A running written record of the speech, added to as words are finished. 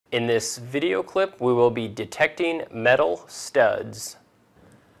In this video clip, we will be detecting metal studs.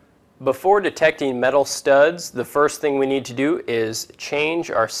 Before detecting metal studs, the first thing we need to do is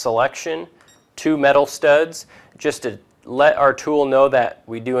change our selection to metal studs, just to let our tool know that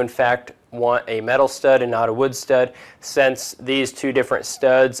we do in fact want a metal stud and not a wood stud, since these two different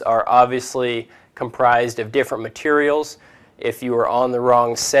studs are obviously comprised of different materials. If you are on the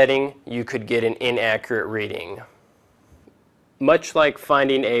wrong setting, you could get an inaccurate reading. Much like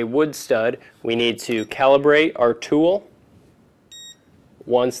finding a wood stud, we need to calibrate our tool.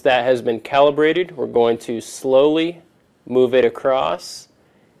 Once that has been calibrated, we're going to slowly move it across,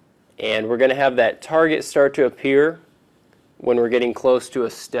 and we're going to have that target start to appear when we're getting close to a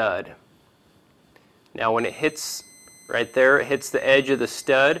stud. Now when it hits right there, it hits the edge of the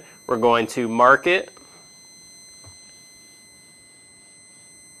stud, we're going to mark it.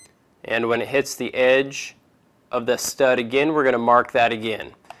 And when it hits the edge of the stud again, we're going to mark that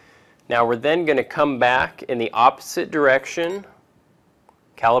again. Now we're then going to come back in the opposite direction,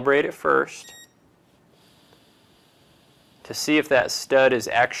 calibrate it first, to see if that stud is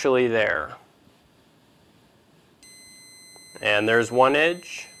actually there. And there's one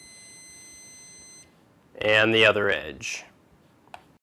edge and the other edge.